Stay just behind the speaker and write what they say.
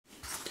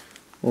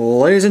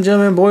Ladies and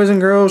gentlemen, boys and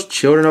girls,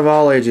 children of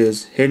all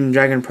ages, Hidden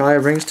Dragon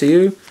Pride brings to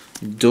you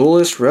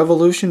Duelist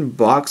Revolution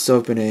box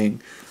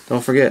opening.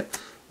 Don't forget,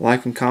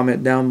 like and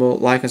comment down below.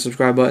 Like and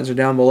subscribe buttons are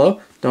down below.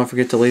 Don't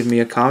forget to leave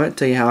me a comment,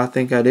 tell you how I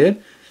think I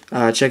did.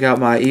 Check out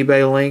my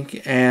eBay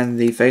link and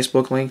the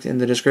Facebook link in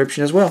the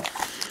description as well.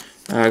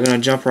 I'm going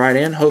to jump right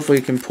in. Hopefully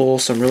you can pull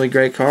some really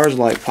great cards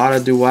like Pot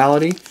of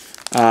Duality,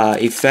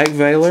 Effect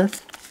Veiler,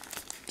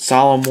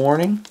 Solemn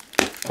Warning,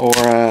 or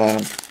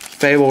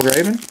Fabled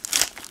Raven.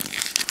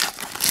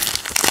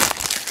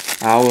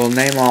 I will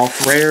name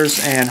off rares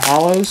and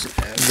holos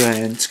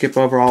and skip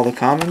over all the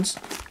commons.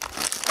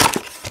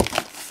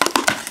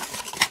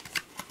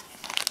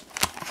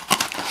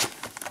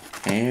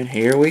 And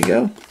here we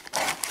go.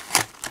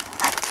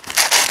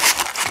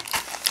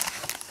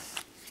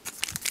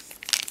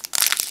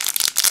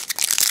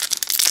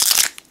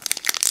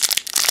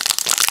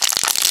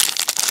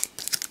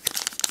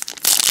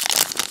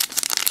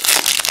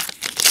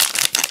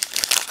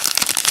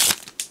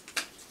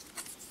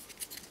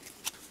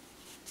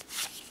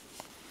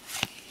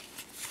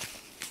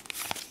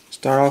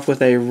 Start off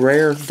with a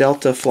rare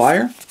Delta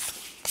Flyer.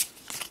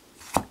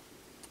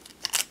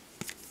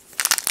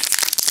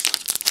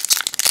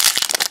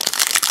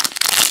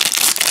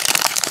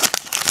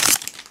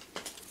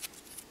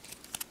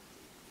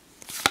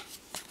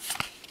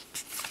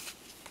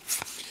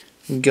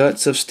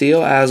 Guts of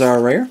Steel as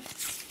our rare.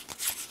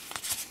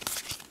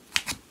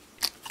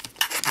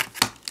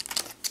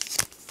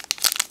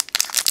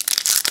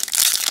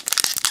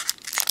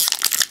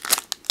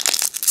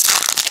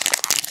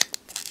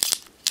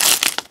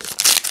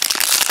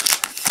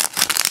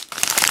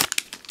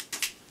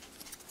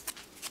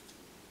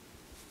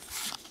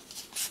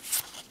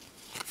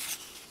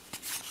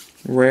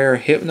 Rare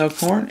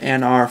Hypnocorn,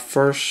 and our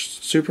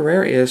first super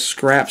rare is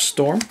Scrap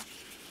Storm.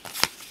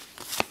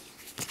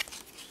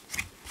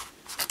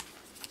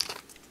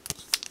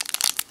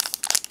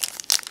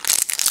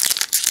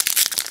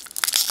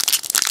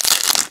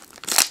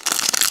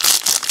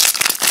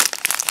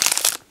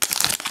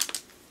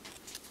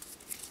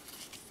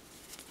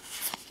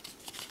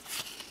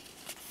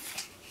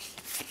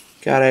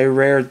 Got a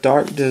rare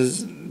Dark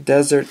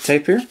Desert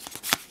Tapir.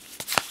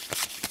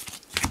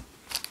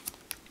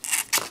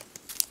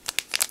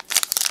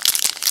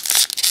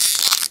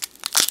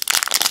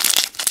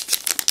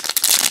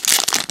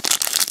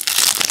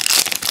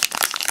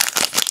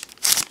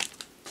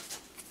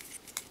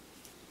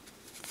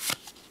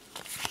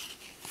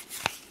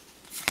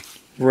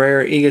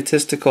 Rare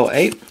Egotistical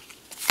Ape.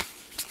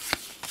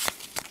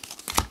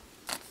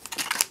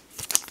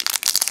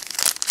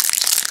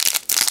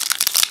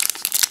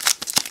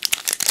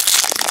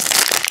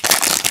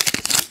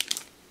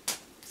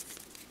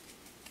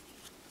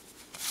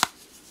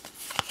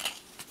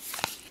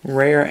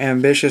 Rare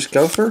Ambitious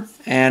Gopher,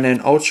 and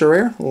an ultra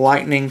rare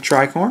Lightning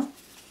Tricorn.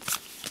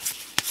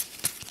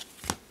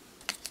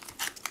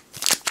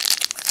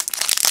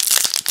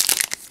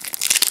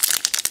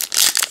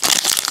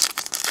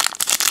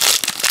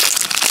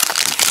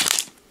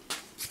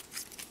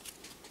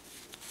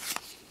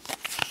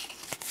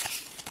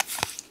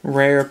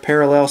 Rare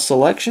Parallel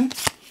Selection.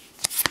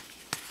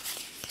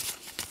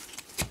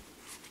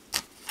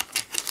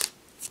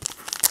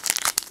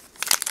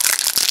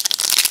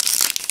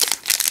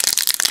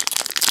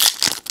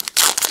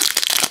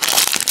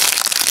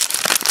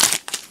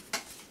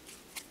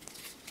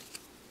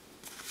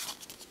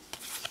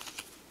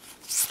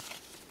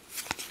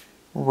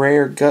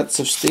 Rare Guts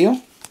of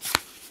Steel.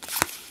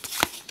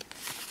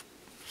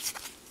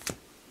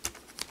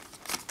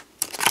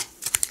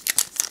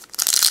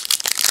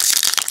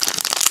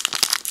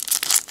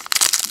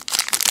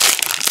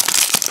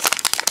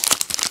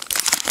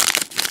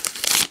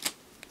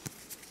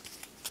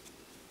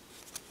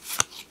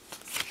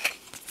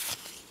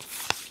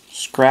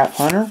 Scrap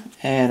Hunter,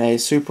 and a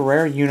super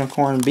rare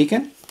Unicorn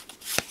Beacon.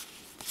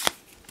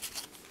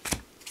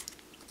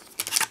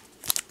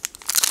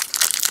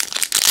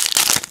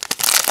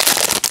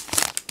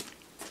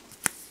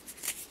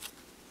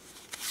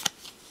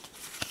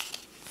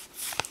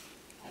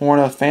 Horn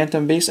of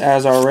Phantom Beast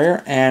as our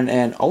rare, and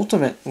an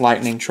ultimate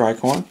Lightning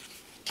Tricorn.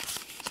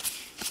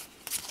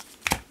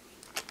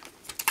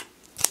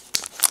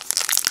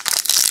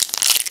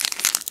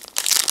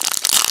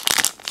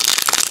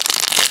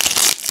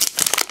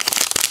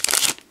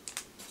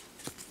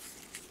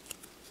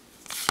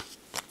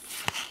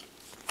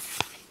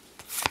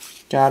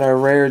 Got a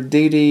rare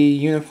DD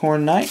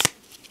Unicorn Knight.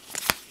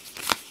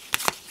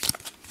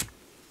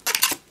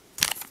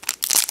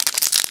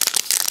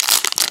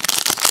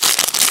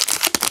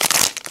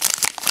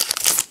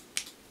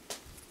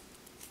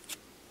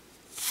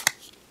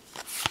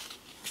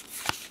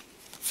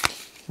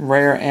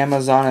 Rare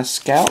Amazoness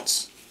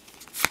Scouts.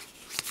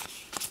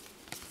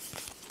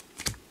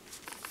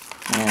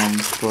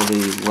 And for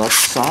the left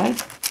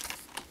side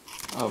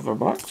of our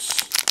box,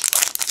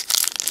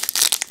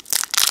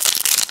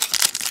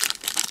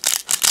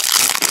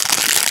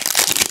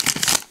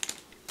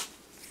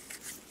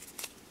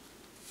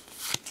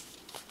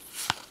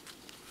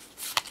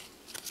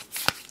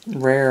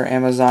 Rare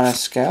Amazonas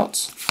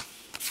Scouts.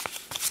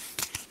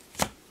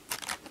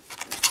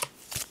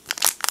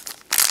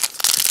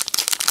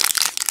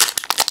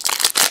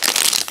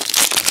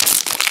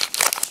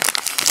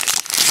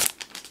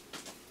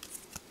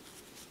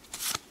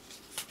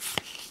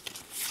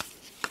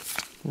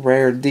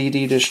 Rare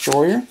DD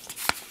Destroyer.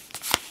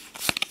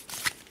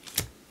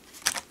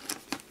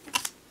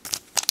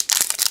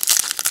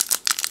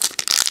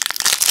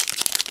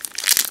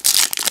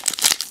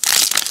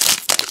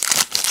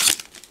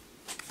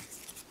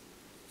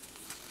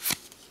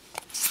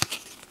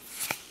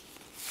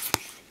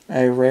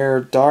 A rare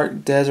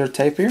Dark Desert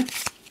Tapir.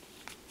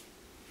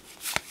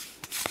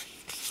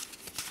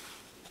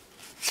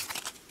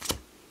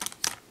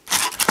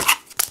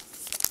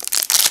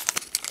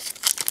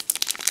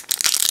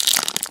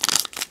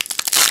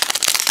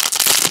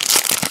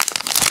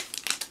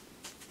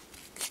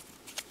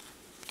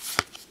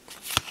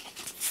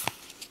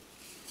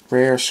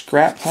 Rare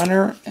Scrap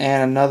Hunter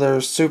and another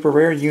super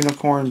rare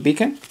Unicorn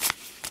Beacon.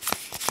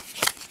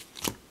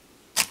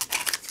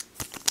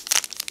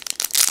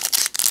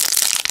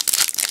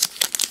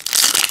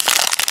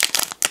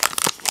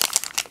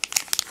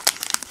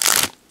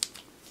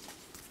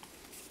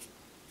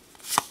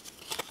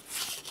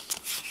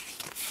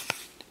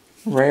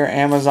 Rare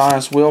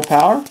Amazonas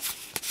Willpower.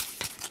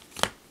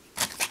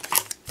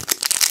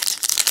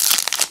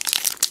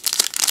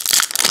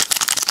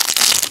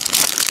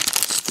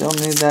 Still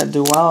need that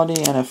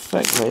duality and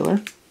effect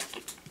veiler.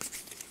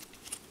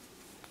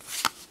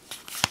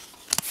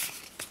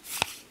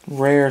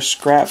 Rare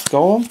Scrap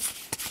Gold.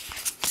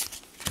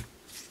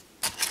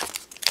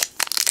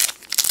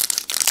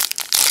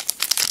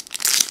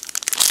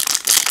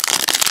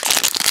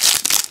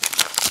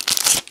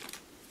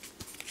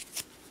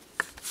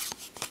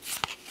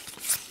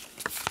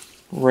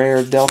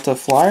 Rare Delta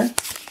Flyer.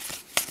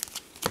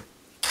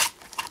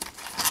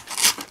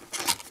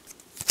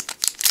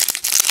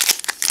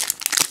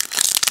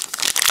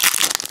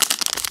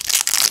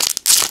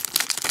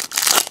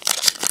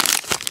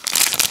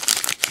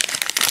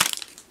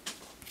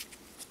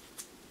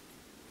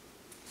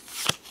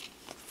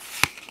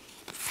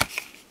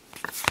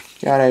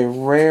 Got a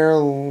rare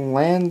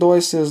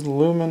Landois's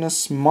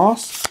Luminous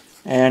Moss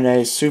and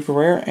a super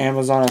rare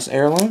Amazonas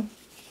Heirloom.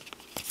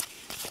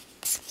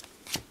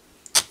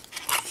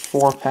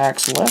 4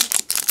 packs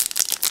left.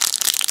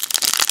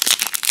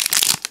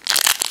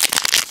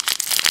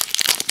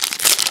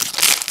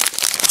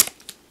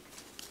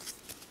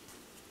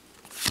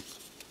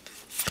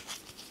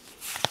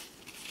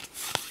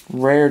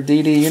 Rare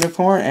DD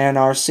Unicorn, and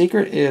our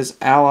secret is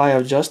Ally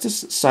of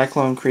Justice,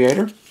 Cyclone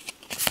Creator.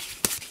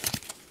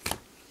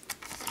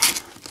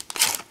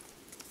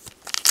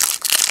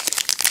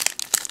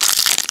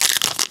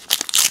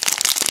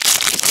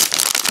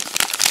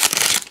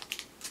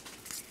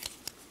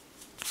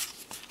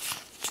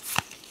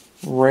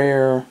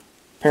 Rare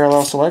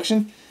Parallel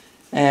Selection,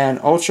 and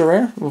ultra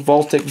rare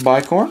Voltic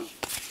Bicorn.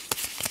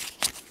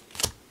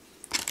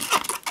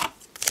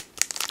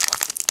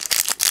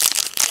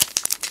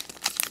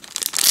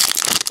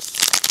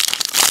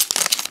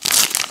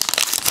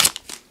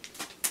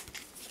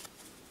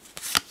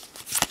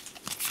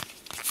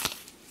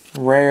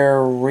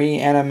 Rare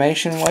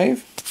Reanimation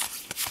Wave.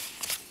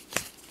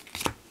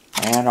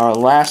 And our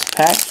last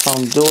pack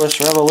from Duelist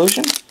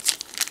Revolution.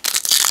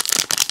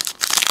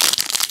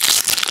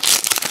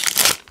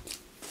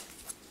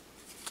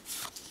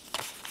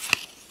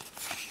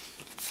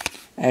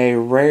 A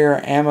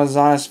rare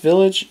Amazonas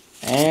Village,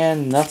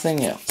 and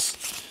nothing else.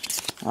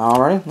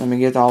 Alright, let me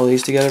get all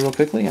these together real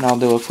quickly and I'll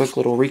do a quick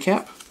little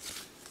recap.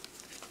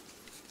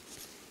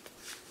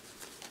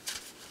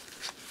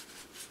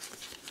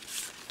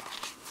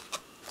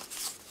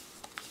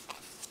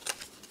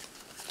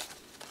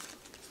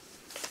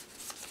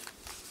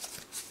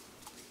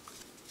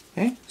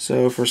 Okay,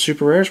 so for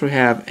super rares we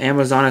have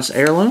Amazonas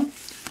Heirloom,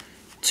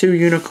 2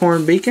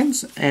 Unicorn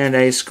Beacons, and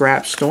a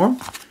Scrap Storm.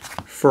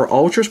 For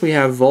ultras, we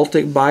have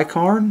Voltic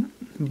Bicorn,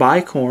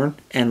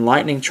 and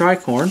Lightning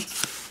Tricorn.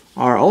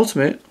 Our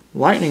ultimate,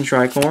 Lightning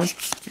Tricorn,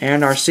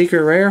 and our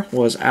secret rare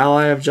was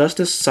Ally of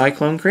Justice,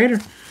 Cyclone Creator.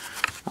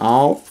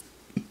 Alrighty.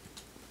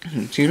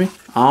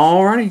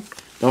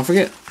 Don't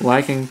forget,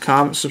 like and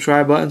comment,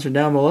 subscribe buttons are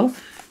down below.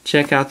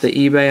 Check out the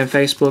eBay and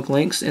Facebook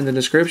links in the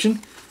description.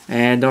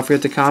 And don't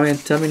forget to comment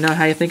and tell me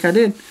how you think I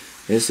did.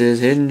 This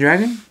is Hidden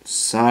Dragon,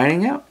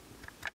 signing out.